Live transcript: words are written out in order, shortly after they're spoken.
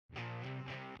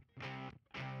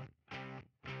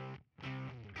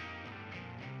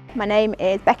My name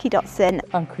is Becky Dotson.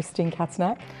 I'm Christine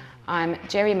Katnack. I'm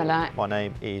Jerry Miller. My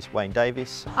name is Wayne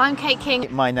Davis. I'm Kate King.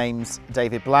 My name's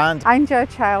David Bland. I'm Jo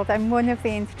Child. I'm one of the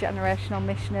intergenerational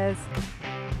missioners.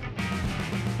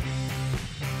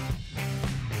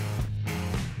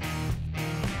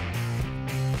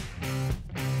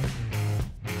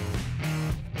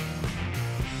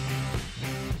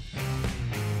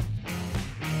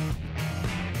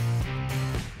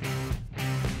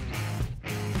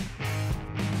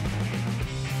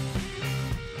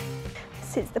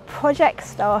 Since the project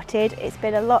started, it's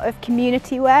been a lot of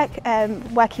community work,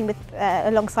 working with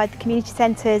alongside the community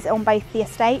centres on both the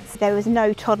estates. There was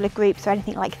no toddler groups or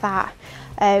anything like that,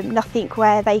 nothing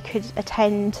where they could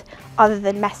attend other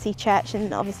than Messy Church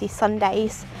and obviously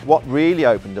Sundays. What really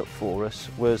opened up for us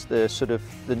was the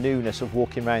newness of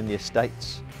walking around the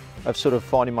estates, of sort of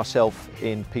finding myself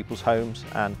in people's homes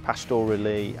and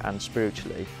pastorally and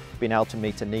spiritually being able to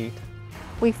meet a need.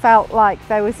 We felt like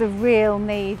there was a real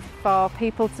need for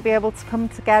people to be able to come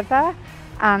together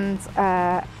and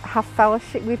have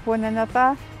fellowship with one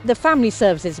another. The family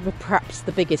services were perhaps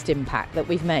the biggest impact that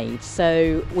we've made.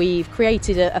 So we've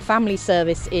created a family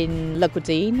service in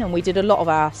Lugwardine, and we did a lot of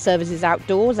our services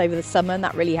outdoors over the summer, and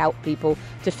that really helped people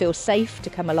to feel safe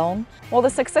to come along. Well, the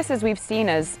successes we've seen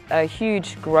is a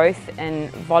huge growth in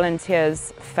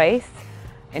volunteers' faith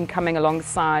in coming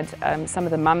alongside some of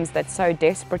the mums that so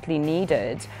desperately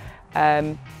needed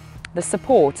the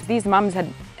support. These mums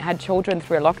had children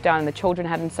through a lockdown, and the children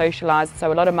hadn't socialised,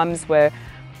 so a lot of mums were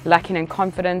lacking in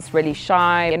confidence, really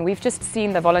shy, and we've just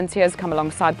seen the volunteers come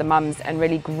alongside the mums and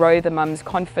really grow the mums'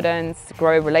 confidence,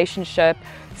 grow relationship,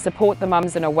 support the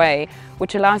mums in a way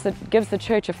which gives the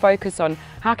church a focus on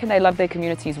how can they love their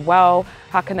communities well,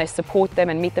 how can they support them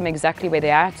and meet them exactly where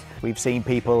they're at. We've seen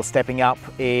people stepping up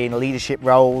in leadership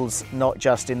roles, not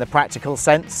just in the practical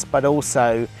sense, but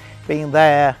also being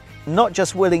there, not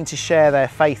just willing to share their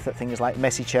faith at things like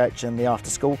Messy Church and the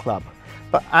After School Club,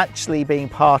 but actually being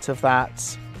part of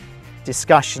that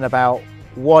discussion about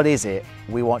what is it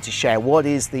we want to share, what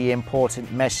is the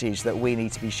important message that we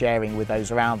need to be sharing with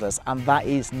those around us, and that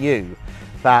is new.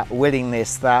 That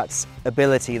willingness, that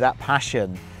ability, that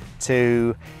passion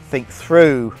to think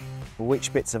through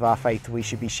which bits of our faith we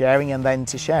should be sharing and then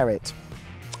to share it.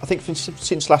 I think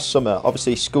since last summer,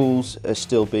 obviously schools are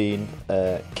still being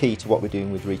key to what we're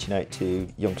doing with reaching out to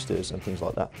youngsters and things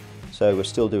like that. So we'll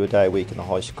still do a day a week in the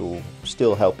high school,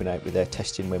 still helping out with their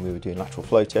testing when we were doing lateral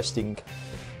flow testing,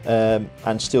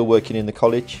 and still working in the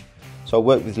college. So I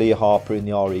work with Leah Harper in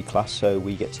the RE class, so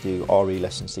we get to do RE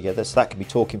lessons together. So that can be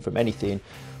talking from anything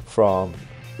from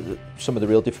some of the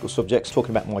real difficult subjects,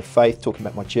 talking about my faith, talking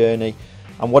about my journey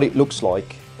and what it looks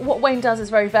like. What Wayne does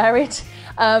is very varied.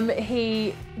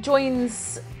 He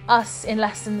joins us in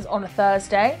lessons on a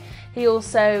Thursday. He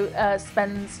also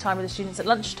spends time with the students at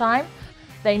lunchtime.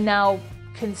 They now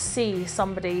can see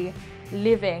somebody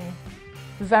living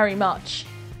very much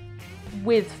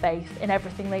with faith in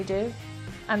everything they do.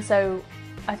 And so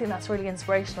I think that's really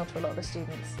inspirational to a lot of the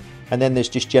students. And then there's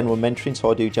just general mentoring, so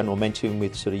I do general mentoring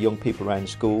with sort of young people around the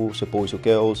school, so boys or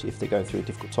girls, if they're going through a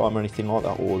difficult time or anything like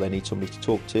that, or they need somebody to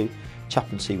talk to,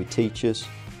 chaplaincy with teachers.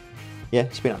 Yeah,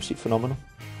 it's been absolutely phenomenal.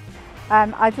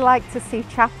 I'd like to see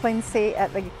chaplaincy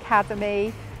at the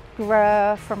academy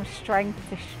grow from strength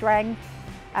to strength,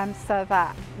 so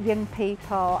that young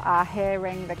people are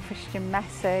hearing the Christian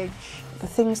message. The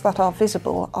things that are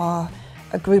visible are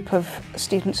a group of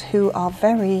students who are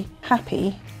very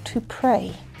happy to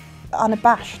pray,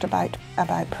 unabashed about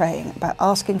praying, about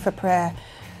asking for prayer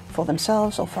for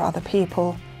themselves or for other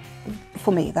people.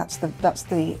 For me, that's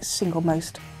the single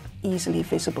most easily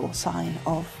visible sign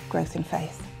of growth in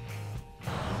faith.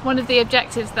 One of the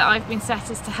objectives that I've been set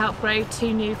is to help grow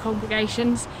 2 new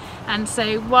congregations, and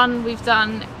so one we've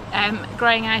done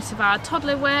growing out of our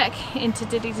toddler work into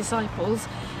Diddy Disciples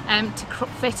to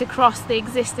fit across the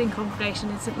existing congregation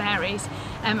in St Mary's,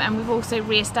 and we've also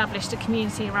re-established a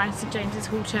community around St James's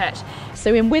Hall Church.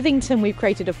 So in Withington we've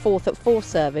created a 4 at 4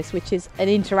 service, which is an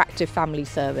interactive family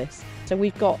service. So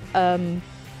we've got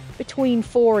between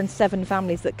 4 and 7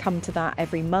 families that come to that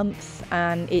every month,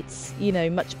 and it's, you know,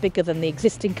 much bigger than the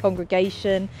existing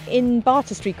congregation. In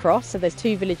Bartestree Cross, so there's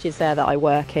 2 villages there that I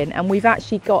work in, and we've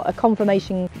actually got a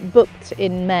confirmation booked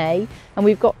in May, and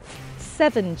we've got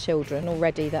 7 children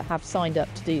already that have signed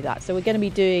up to do that. So we're going to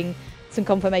be doing some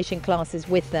confirmation classes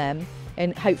with them,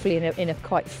 and hopefully in a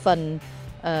quite fun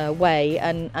way,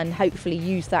 and hopefully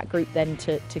use that group then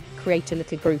to create a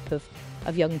little group of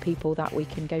young people that we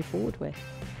can go forward with.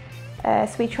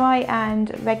 So we try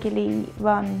and regularly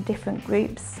run different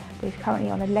groups. We're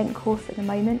currently on a Lent course at the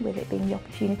moment, with it being the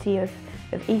opportunity of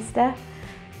Easter.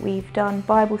 We've done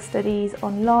Bible studies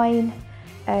online,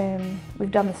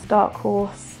 we've done the START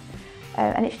course,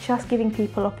 and it's just giving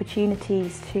people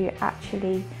opportunities to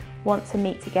actually want to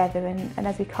meet together, and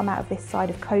as we come out of this side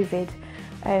of COVID,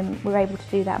 we're able to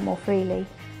do that more freely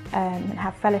and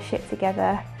have fellowship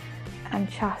together and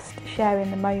just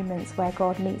sharing the moments where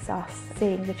God meets us,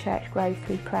 seeing the church grow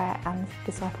through prayer and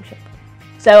discipleship.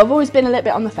 So I've always been a little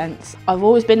bit on the fence. I've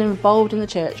always been involved in the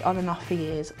church on and off for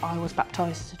years. I was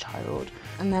baptised as a child,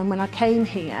 and then when I came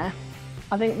here,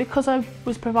 I think because I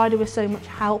was provided with so much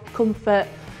help, comfort,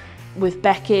 with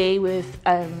Becky, with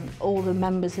all the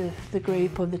members of the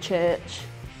group of the church,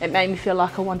 it made me feel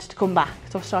like I wanted to come back.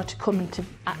 So I started coming to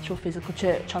actual physical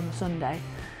church on the Sunday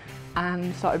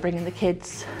and started bringing the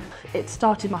kids. It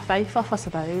started my faith off, I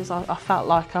suppose. I felt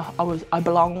like I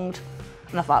belonged,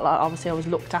 and I felt like obviously I was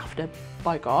looked after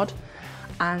by God,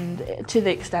 and to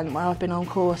the extent where I've been on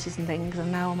courses and things,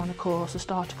 and now I'm on a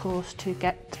starter course to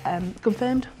get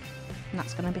confirmed, and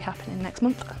that's going to be happening next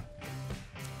month.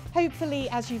 Hopefully,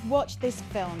 as you've watched this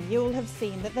film, you'll have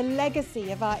seen that the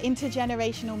legacy of our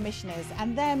intergenerational missioners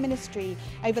and their ministry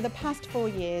over the past 4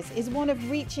 years is one of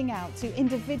reaching out to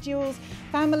individuals,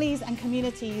 families and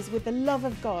communities with the love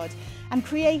of God, and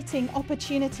creating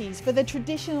opportunities for the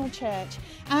traditional church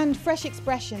and Fresh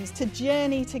Expressions to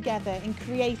journey together in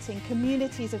creating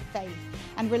communities of faith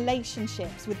and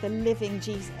relationships with the living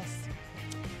Jesus.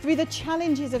 Through the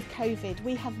challenges of COVID,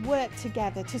 we have worked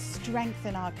together to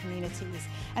strengthen our communities,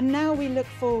 and now we look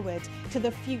forward to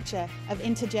the future of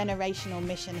intergenerational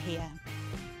mission here.